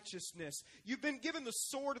of righteousness. You've been given the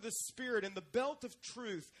sword of the Spirit and the belt of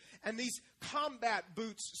truth and these combat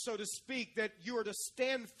boots, so to speak, that you are to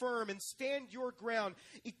stand firm and stand your ground,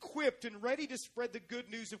 equipped and ready to spread the good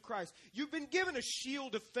news of Christ. You've been given a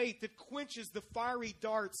shield of faith that quenches the fiery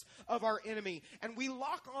darts of our enemy. And we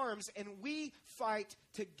lock arms and we fight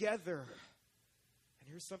together. And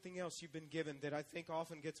here's something else you've been given that I think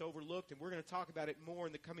often gets overlooked, and we're going to talk about it more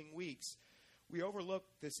in the coming weeks. We overlook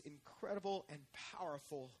this incredible and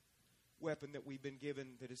powerful weapon that we've been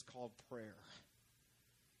given that is called prayer.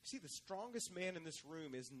 See, the strongest man in this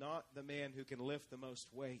room is not the man who can lift the most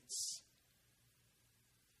weights.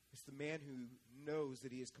 It's the man who knows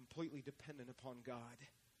that he is completely dependent upon God,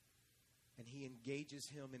 and he engages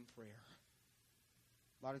him in prayer.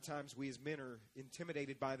 A lot of times we as men are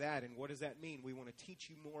intimidated by that, and what does that mean? We want to teach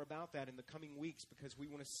you more about that in the coming weeks because we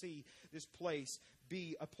want to see this place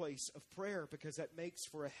be a place of prayer because that makes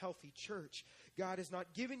for a healthy church. God has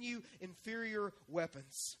not given you inferior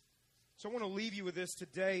weapons. So I want to leave you with this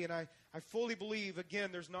today, and I fully believe,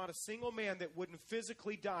 again, there's not a single man that wouldn't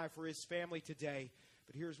physically die for his family today.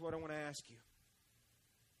 But here's what I want to ask you.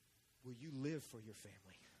 Will you live for your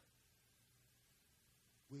family?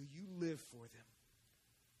 Will you live for them?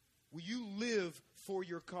 Will you live for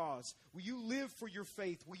your cause? Will you live for your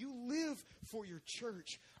faith? Will you live for your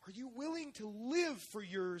church? Are you willing to live for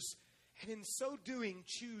yours and in so doing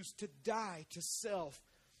choose to die to self?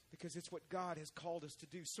 Because it's what God has called us to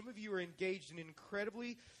do. Some of you are engaged in an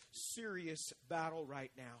incredibly serious battle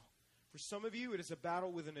right now. For some of you, it is a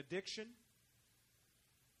battle with an addiction.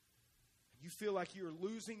 You feel like you're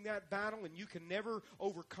losing that battle and you can never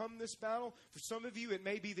overcome this battle. For some of you, it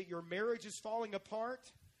may be that your marriage is falling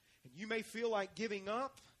apart and you may feel like giving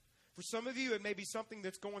up. For some of you, it may be something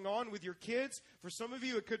that's going on with your kids. For some of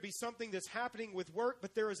you, it could be something that's happening with work.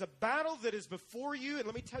 But there is a battle that is before you. And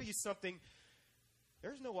let me tell you something.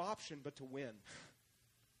 There's no option but to win.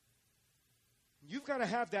 You've got to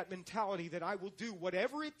have that mentality that I will do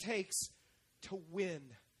whatever it takes to win.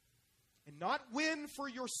 And not win for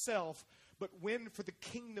yourself, but win for the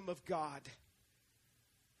kingdom of God.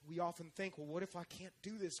 We often think, well, what if I can't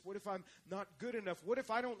do this? What if I'm not good enough? What if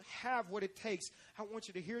I don't have what it takes? I want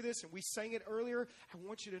you to hear this, and we sang it earlier. I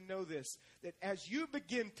want you to know this, that as you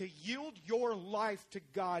begin to yield your life to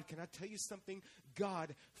God, can I tell you something?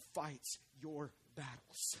 God fights your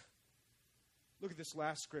battles. Look at this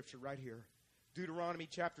last scripture right here. Deuteronomy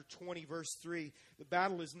chapter 20, verse 3. The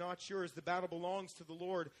battle is not yours. The battle belongs to the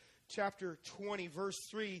Lord. Chapter 20, verse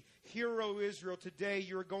 3. Hear, O Israel, today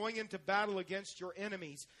you are going into battle against your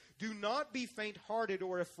enemies. Do not be faint-hearted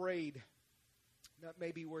or afraid. That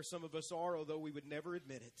may be where some of us are, although we would never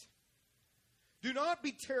admit it. Do not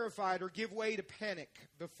be terrified or give way to panic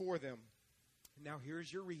before them. Now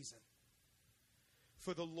here's your reason.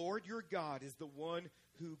 For the Lord your God is the one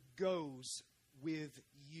who goes with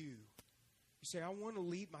you. You say, I want to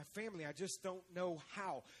lead my family. I just don't know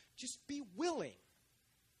how. Just be willing.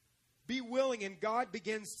 Be willing, and God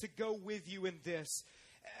begins to go with you in this.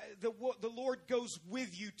 The Lord goes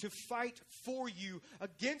with you to fight for you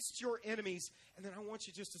against your enemies. And then I want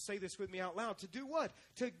you just to say this with me out loud. To do what?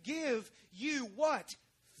 To give you what?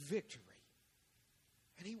 Victory.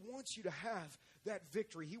 And He wants you to have that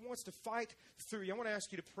victory. He wants to fight through you. I want to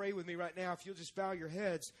ask you to pray with me right now, if you'll just bow your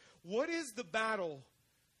heads. What is the battle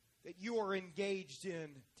that you are engaged in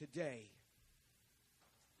today?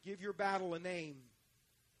 Give your battle a name.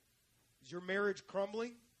 Is your marriage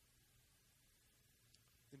crumbling?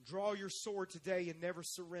 Then draw your sword today and never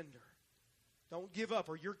surrender. Don't give up.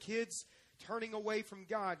 Are your kids turning away from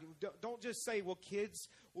God? Don't just say, well, kids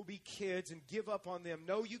will be kids, and give up on them.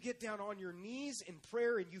 No, you get down on your knees in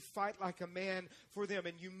prayer and you fight like a man for them,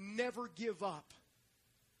 and you never give up.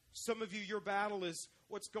 Some of you, your battle is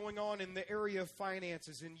what's going on in the area of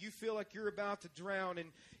finances, and you feel like you're about to drown, and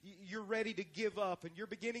you're ready to give up, and you're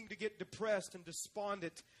beginning to get depressed and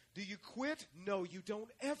despondent. Do you quit? No, you don't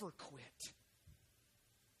ever quit.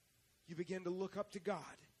 You begin to look up to God.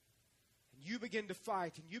 You begin to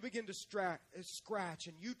fight, and you begin to scratch,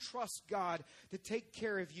 and you trust God to take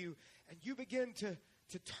care of you, and you begin to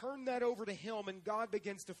turn that over to Him, and God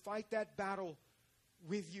begins to fight that battle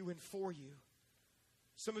with you and for you.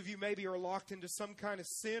 Some of you maybe are locked into some kind of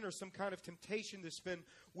sin or some kind of temptation that's been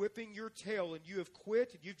whipping your tail, and you have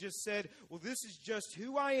quit, and you've just said, well, this is just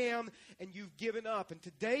who I am, and you've given up. And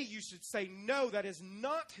today you should say, no, that is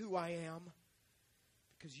not who I am,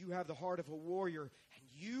 because you have the heart of a warrior, and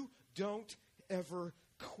you don't ever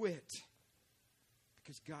quit,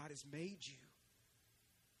 because God has made you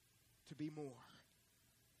to be more.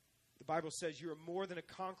 The Bible says you are more than a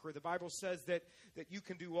conqueror. The Bible says that you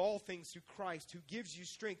can do all things through Christ who gives you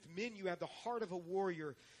strength. Men, you have the heart of a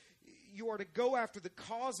warrior. You are to go after the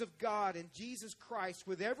cause of God and Jesus Christ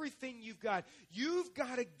with everything you've got. You've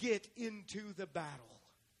got to get into the battle.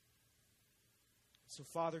 So,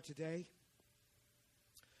 Father, today,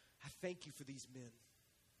 I thank you for these men.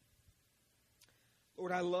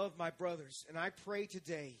 Lord, I love my brothers, and I pray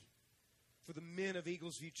today for the men of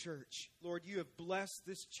Eagles View Church. Lord, you have blessed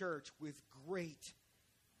this church with great,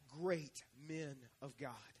 great men of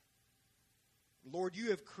God. Lord, you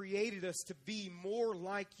have created us to be more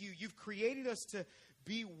like you. You've created us to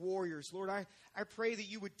be warriors. Lord, I pray that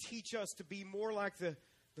you would teach us to be more like the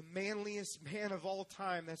manliest man of all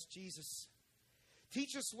time. That's Jesus.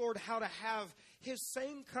 Teach us, Lord, how to have his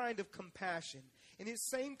same kind of compassion and his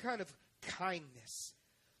same kind of kindness.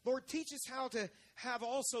 Lord, teach us how to have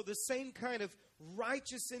also the same kind of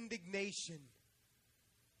righteous indignation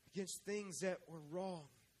against things that were wrong,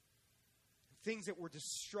 things that were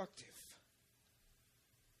destructive.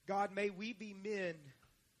 God, may we be men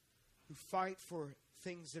who fight for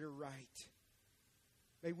things that are right.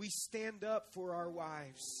 May we stand up for our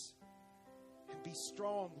wives and be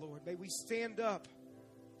strong, Lord. May we stand up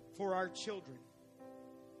for our children.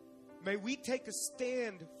 May we take a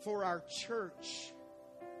stand for our church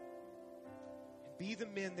and be the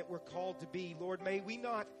men that we're called to be. Lord, may we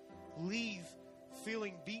not leave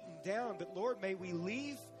feeling beaten down, but Lord, may we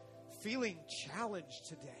leave feeling challenged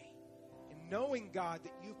today and knowing, God,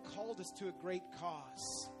 that you've called us to a great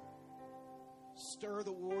cause. Stir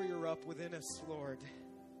the warrior up within us, Lord,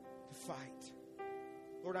 to fight.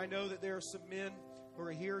 Lord, I know that there are some men who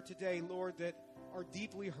are here today, Lord, that are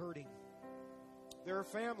deeply hurting. There are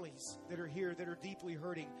families that are here that are deeply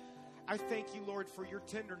hurting. I thank you, Lord, for your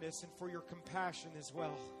tenderness and for your compassion as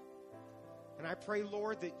well. And I pray,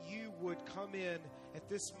 Lord, that you would come in at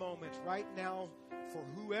this moment right now for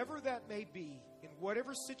whoever that may be, in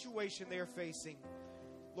whatever situation they are facing.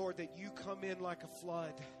 Lord, that you come in like a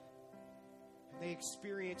flood and they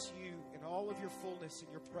experience you in all of your fullness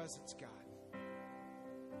and your presence, God.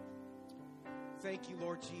 Thank you,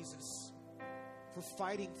 Lord Jesus, for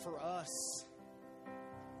fighting for us.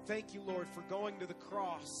 Thank you, Lord, for going to the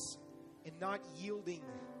cross and not yielding,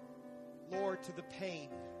 Lord, to the pain,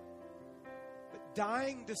 but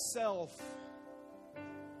dying to self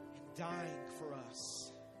and dying for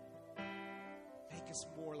us. Make us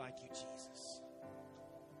more like you, Jesus.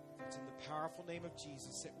 It's in the powerful name of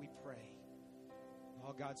Jesus that we pray.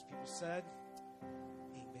 All God's people said,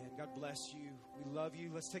 amen. God bless you. We love you.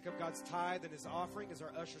 Let's take up God's tithe and his offering as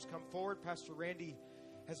our ushers come forward. Pastor Randy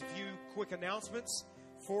has a few quick announcements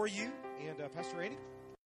for you. And Pastor Randy?